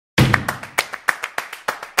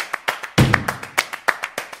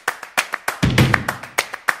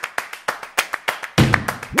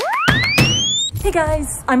Hey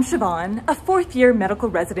guys, I'm Siobhan, a fourth-year medical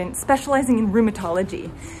resident specializing in rheumatology.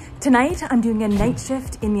 Tonight, I'm doing a night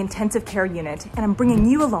shift in the intensive care unit, and I'm bringing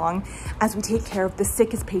you along as we take care of the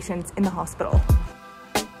sickest patients in the hospital.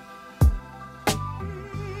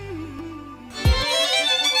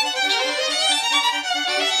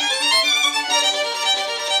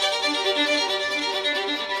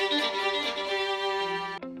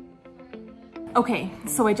 Okay,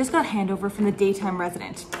 so I just got handover from the daytime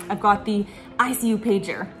resident. I've got the ICU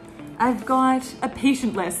pager. I've got a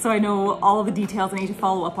patient list, so I know all of the details I need to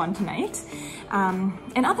follow up on tonight.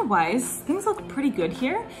 And otherwise, things look pretty good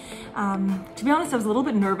here. To be honest, I was a little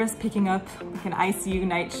bit nervous picking up like an ICU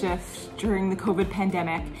night shift during the COVID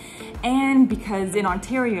pandemic. And because in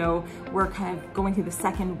Ontario, we're kind of going through the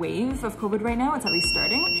second wave of COVID right now, it's at least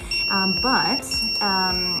starting. But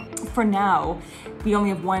for now, we only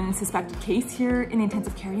have one suspected case here in the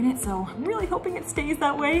intensive care unit, so I'm really hoping it stays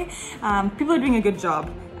that way. People are doing a good job.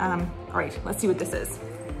 All right, let's see what this is.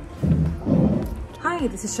 Hi,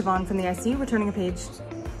 this is Siobhan from the ICU, returning a page.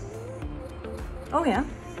 Oh yeah?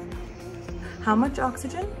 How much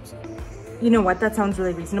oxygen? You know what, that sounds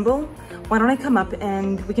really reasonable. Why don't I come up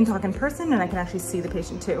and we can talk in person and I can actually see the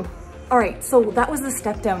patient too. All right, so that was the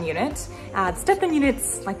step-down unit. The step-down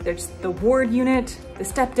unit's like there's the ward unit, the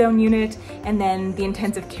step-down unit, and then the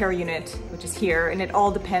intensive care unit, which is here, and it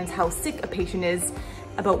all depends how sick a patient is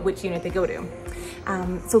about which unit they go to.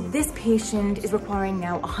 So this patient is requiring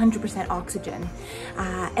now 100% oxygen,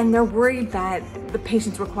 and they're worried that the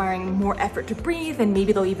patient's requiring more effort to breathe and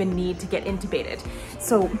maybe they'll even need to get intubated.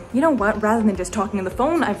 So you know what, rather than just talking on the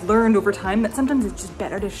phone, I've learned over time that sometimes it's just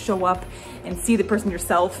better to show up and see the person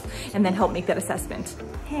yourself and then help make that assessment.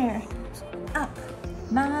 Hair up,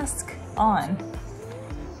 mask on.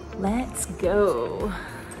 Let's go.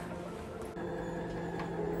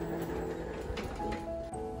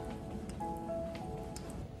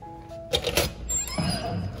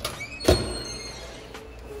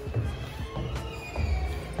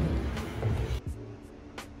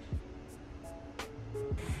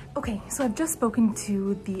 Okay, so I've just spoken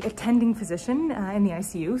to the attending physician in the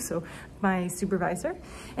ICU, so my supervisor,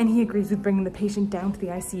 and he agrees with bringing the patient down to the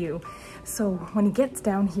ICU. So when he gets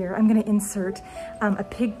down here, I'm gonna insert a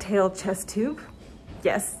pigtail chest tube.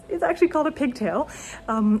 Yes, it's actually called a pigtail,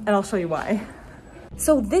 and I'll show you why.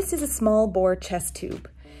 So this is a small bore chest tube,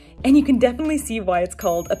 and you can definitely see why it's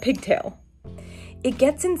called a pigtail. It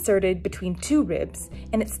gets inserted between two ribs,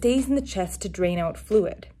 and it stays in the chest to drain out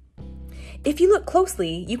fluid. If you look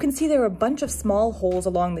closely, you can see there are a bunch of small holes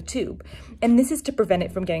along the tube, and this is to prevent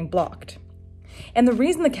it from getting blocked. And the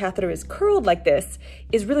reason the catheter is curled like this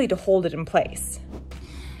is really to hold it in place.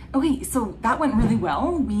 Okay, so that went really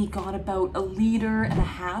well. We got about 1.5 liters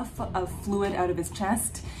of fluid out of his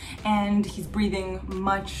chest, and he's breathing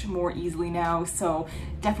much more easily now, so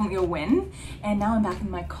definitely a win. And now I'm back in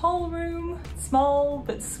my call room, small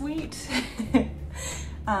but sweet.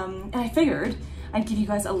 And I figured I'd give you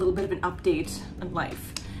guys a little bit of an update on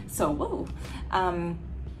life. So, whoa.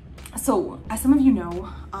 So, as some of you know,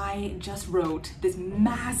 I just wrote this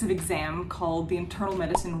massive exam called the Internal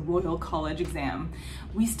Medicine Royal College exam.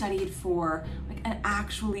 We studied for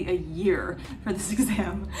actually a year for this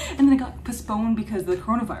exam, and then it got postponed because of the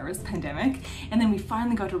coronavirus pandemic, and then we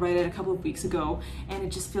finally got to write it a couple of weeks ago, and it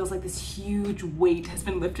just feels like this huge weight has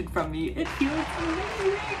been lifted from me. It feels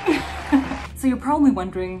amazing. So you're probably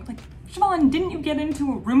wondering, like, Siobhan, didn't you get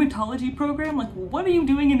into a rheumatology program? Like, what are you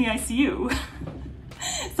doing in the ICU?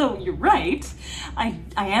 So you're right, I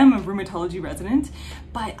am a rheumatology resident,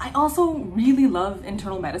 but I also really love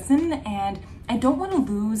internal medicine, and I don't want to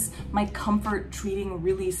lose my comfort treating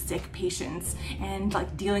really sick patients and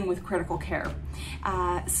like dealing with critical care.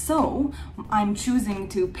 So I'm choosing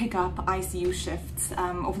to pick up ICU shifts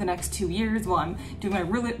over the next 2 years while I'm doing my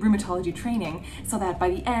rheumatology training, so that by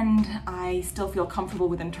the end I still feel comfortable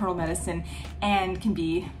with internal medicine and can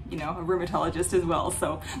be, you know, a rheumatologist as well.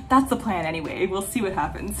 So that's the plan anyway. We'll see what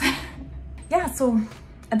happens. Yeah, so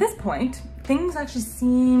at this point, things actually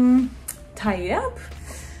seem tied up.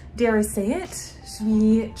 Dare I say it? Should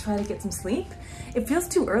we try to get some sleep? It feels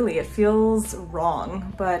too early, it feels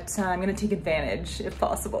wrong, but I'm gonna take advantage if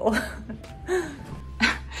possible.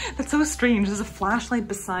 That's so strange, there's a flashlight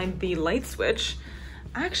beside the light switch.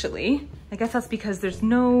 Actually, I guess that's because there's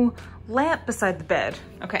no lamp beside the bed.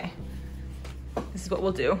 Okay, this is what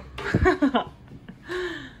we'll do.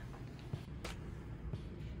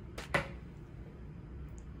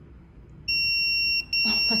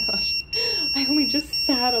 Oh my gosh, I only just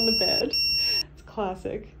sat on the bed. It's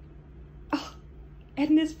classic. Oh,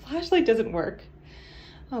 and this flashlight doesn't work.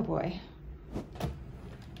 Oh boy.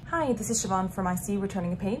 Hi, this is Siobhan from ICU,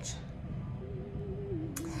 returning a page.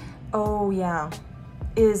 Oh yeah.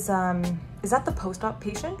 Is that the post-op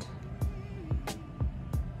patient?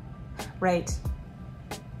 Right.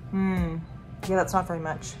 Yeah, that's not very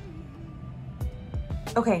much.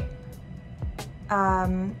 Okay.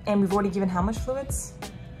 And we've already given how much fluids?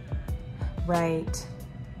 Right.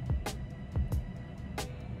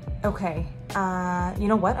 Okay. You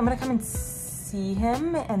know what? I'm gonna come and see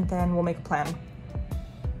him and then we'll make a plan.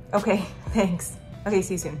 Okay, thanks. Okay,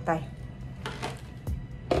 see you soon. Bye.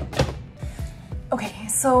 Okay,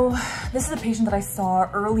 so this is a patient that I saw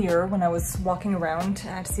earlier when I was walking around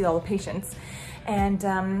to see all the patients. And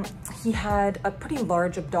he had a pretty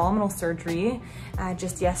large abdominal surgery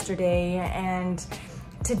just yesterday, and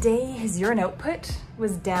today his urine output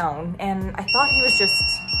was down, and I thought he was just,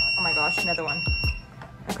 oh my gosh, another one.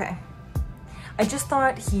 Okay. I just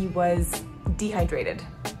thought he was dehydrated.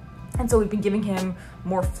 And so we've been giving him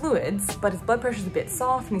more fluids, but his blood pressure's a bit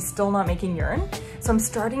soft and he's still not making urine. So I'm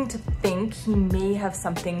starting to think he may have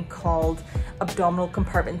something called abdominal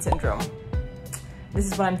compartment syndrome. This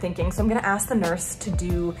is what I'm thinking. So I'm gonna ask the nurse to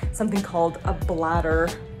do something called a bladder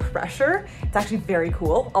pressure. It's actually very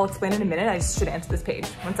cool. I'll explain in a minute. I just should answer this page.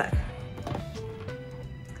 One sec.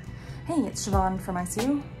 Hey, it's Siobhan from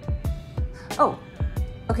ICU. Oh,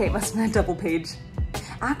 okay, it must have been a double page.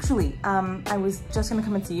 Actually, I was just gonna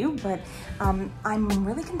come and see you, but I'm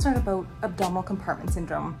really concerned about abdominal compartment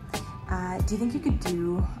syndrome. Do you think you could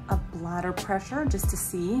do a bladder pressure just to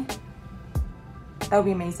see? That would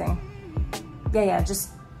be amazing. Yeah,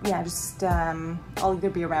 just I'll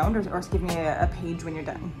either be around or give me a page when you're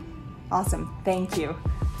done. Awesome, thank you.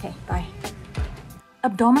 Okay, bye.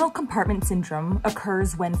 Abdominal compartment syndrome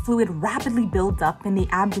occurs when fluid rapidly builds up in the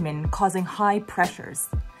abdomen, causing high pressures.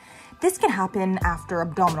 This can happen after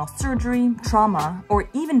abdominal surgery, trauma, or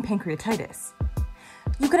even pancreatitis.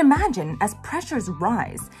 You can imagine as pressures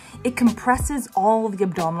rise, it compresses all the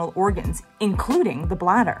abdominal organs, including the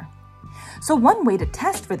bladder. So one way to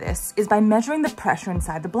test for this is by measuring the pressure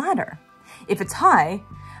inside the bladder. If it's high,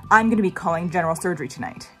 I'm going to be calling general surgery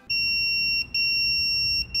tonight.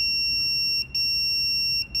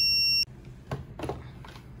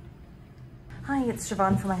 Hi, it's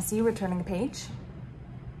Siobhan from ICU returning a page.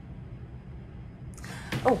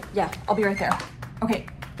 Oh, yeah, I'll be right there. Okay,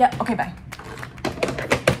 yeah, okay, bye.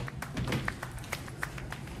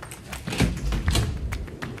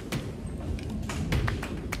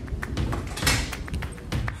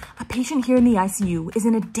 A patient here in the ICU is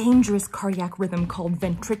in a dangerous cardiac rhythm called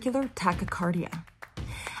ventricular tachycardia.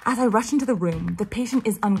 As I rush into the room, the patient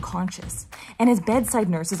is unconscious, and his bedside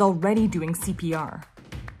nurse is already doing CPR.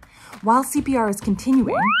 While CPR is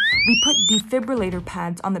continuing, we put defibrillator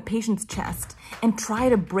pads on the patient's chest and try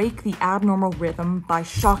to break the abnormal rhythm by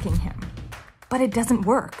shocking him. But it doesn't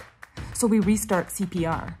work, so we restart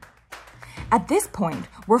CPR. At this point,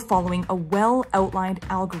 we're following a well-outlined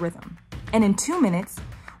algorithm, and in 2 minutes,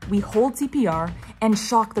 we hold CPR and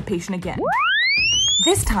shock the patient again.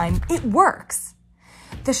 This time, it works.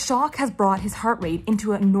 The shock has brought his heart rate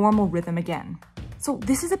into a normal rhythm again. So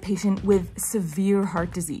this is a patient with severe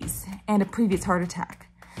heart disease and a previous heart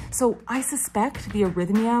attack. So I suspect the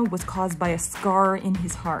arrhythmia was caused by a scar in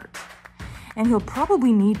his heart. And he'll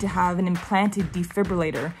probably need to have an implanted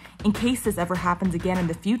defibrillator in case this ever happens again in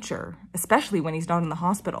the future, especially when he's not in the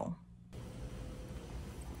hospital.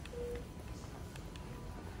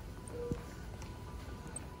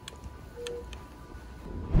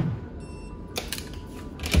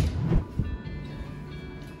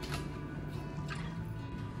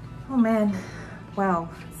 Oh man, wow.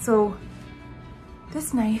 So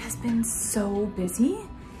this night has been so busy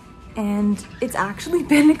and it's actually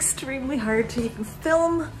been extremely hard to even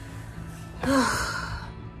film.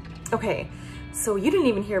 Okay, so you didn't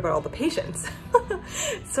even hear about all the patients.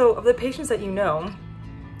 So of the patients that you know,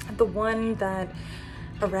 the one that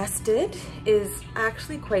arrested is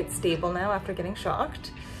actually quite stable now after getting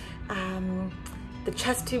shocked. The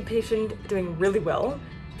chest tube patient doing really well.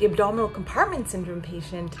 The abdominal compartment syndrome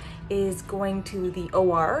patient is going to the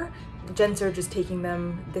OR. Gen Surg is taking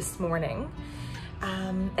them this morning.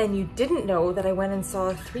 And you didn't know that I went and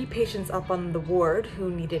saw 3 patients up on the ward who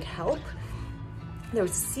needed help. There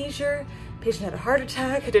was a seizure, patient had a heart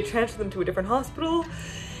attack, had to transfer them to a different hospital.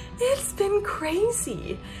 It's been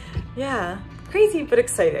crazy. Yeah, crazy but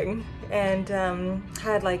exciting. And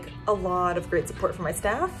had like a lot of great support from my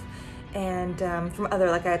staff and from other,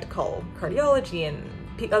 like I had to call cardiology and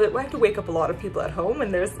I have to wake up a lot of people at home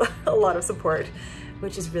and there's a lot of support,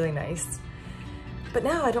 which is really nice. But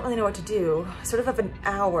now I don't really know what to do. I sort of have an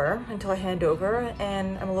hour until I hand over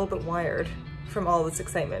and I'm a little bit wired from all this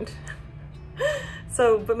excitement.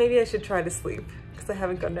 So, but maybe I should try to sleep because I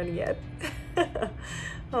haven't gotten any yet.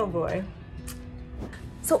 Oh boy.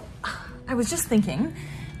 So I was just thinking,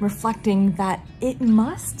 reflecting that it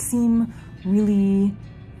must seem really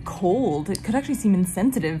cold. It could actually seem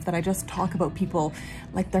insensitive that I just talk about people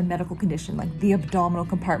like their medical condition, like the abdominal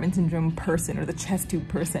compartment syndrome person or the chest tube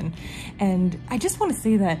person. And I just want to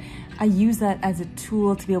say that I use that as a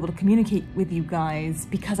tool to be able to communicate with you guys,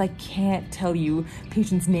 because I can't tell you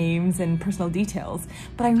patients' names and personal details,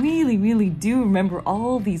 but I really, really do remember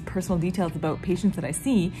all these personal details about patients that I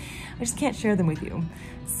see. I just can't share them with you.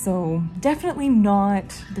 So definitely not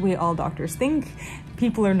the way all doctors think.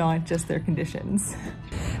 People are not just their conditions.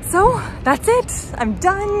 So that's it. I'm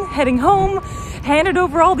done, heading home, handed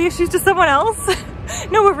over all the issues to someone else.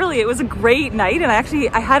 No, but really, it was a great night, and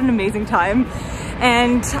I had an amazing time.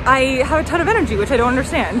 And I have a ton of energy, which I don't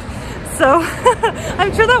understand. So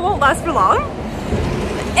I'm sure that won't last for long.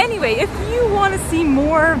 Anyway, if you want to see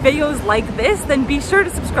more videos like this, then be sure to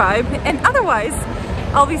subscribe. And otherwise,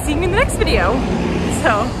 I'll be seeing you in the next video.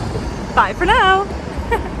 So bye for now.